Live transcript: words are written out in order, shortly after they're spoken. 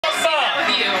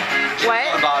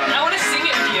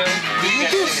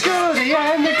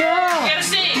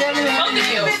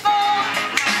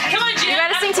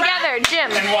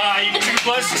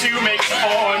4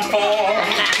 and 4.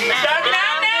 Now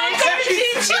I'm gonna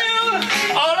teach you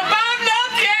all about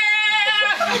love,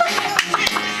 yeah.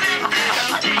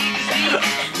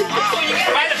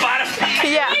 Right at the bottom.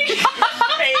 Yeah.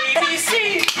 A, B, C.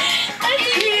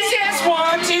 Easy as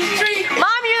 1, 2, 3.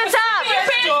 Mom, you're the top.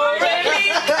 Do, re, mi,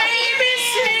 A, B,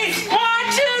 C. 1,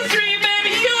 2, 3,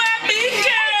 baby, you and me,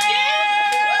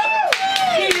 girl.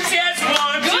 Easy as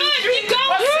 1, 2, 3.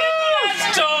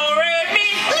 Do, re, mi,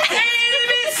 A,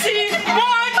 B, C. 1,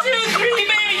 2, 3,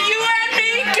 baby, you and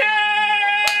me, girl.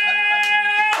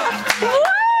 Woo!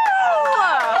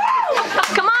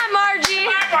 Come on, Margie.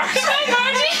 Hi,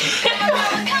 Margie.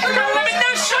 Let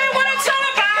me show you what it's all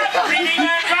about. Reading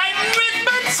and writing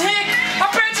arithmetic. A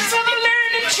branches of the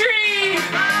learning tree.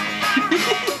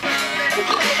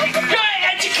 Your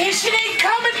education ain't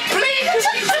complete.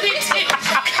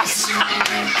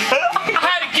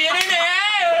 How to get in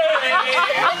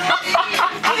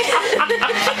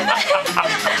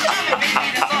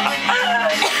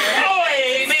Oh,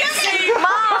 A, B, C.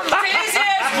 Mom. This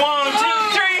is 1, 2,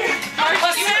 3.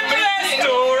 A simple as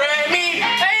do, re, mi, A,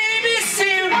 B, C.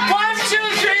 1, 2,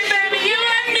 3, baby, you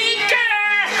and me,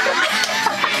 girl.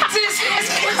 This is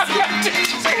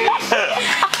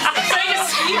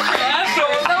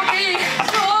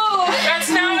That's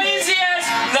how easy as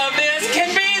love is can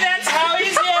be. That's how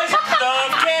easy as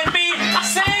love can be.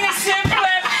 Sing as simple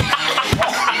as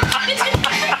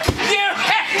you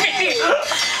and me.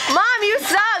 Mom, you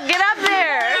suck. Get up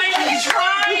there. I'm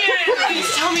trying. Please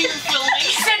tell me you're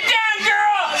filming. Sit down,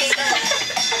 girl.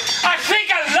 I think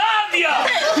I love you.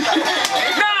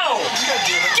 No.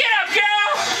 Get up, girl.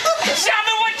 Show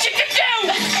me what you can do.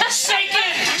 Shake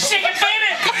it, baby.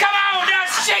 Come on now,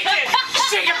 shake it,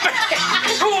 baby.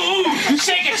 Ooh,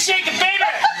 shake it, baby.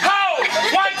 Ho,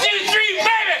 1, 2, 3,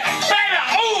 baby.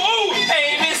 Ooh,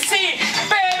 A, B, C,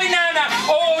 baby, now.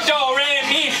 Oh, do, re,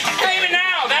 mi, baby,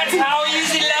 now. That's how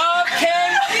easy love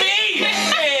can be.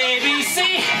 A, B,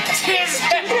 C,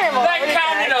 like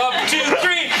counting up 2,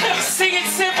 3. Sing it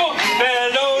simple,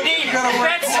 melody.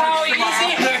 That's how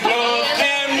easy love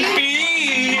can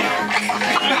be.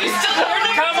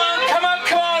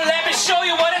 Come on, let me show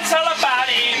you what it's all about.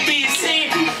 A, B, C.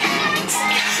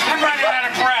 I'm running out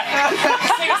of breath.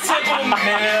 Sing a simple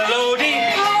melody.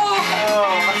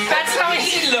 That's how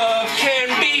easy love can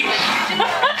be.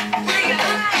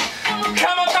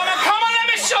 Come on, let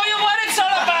me show you what it's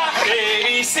all about. A,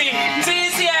 B, C. It's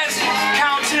easy as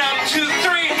counting up 2,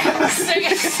 3. Sing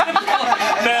a simple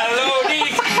melody.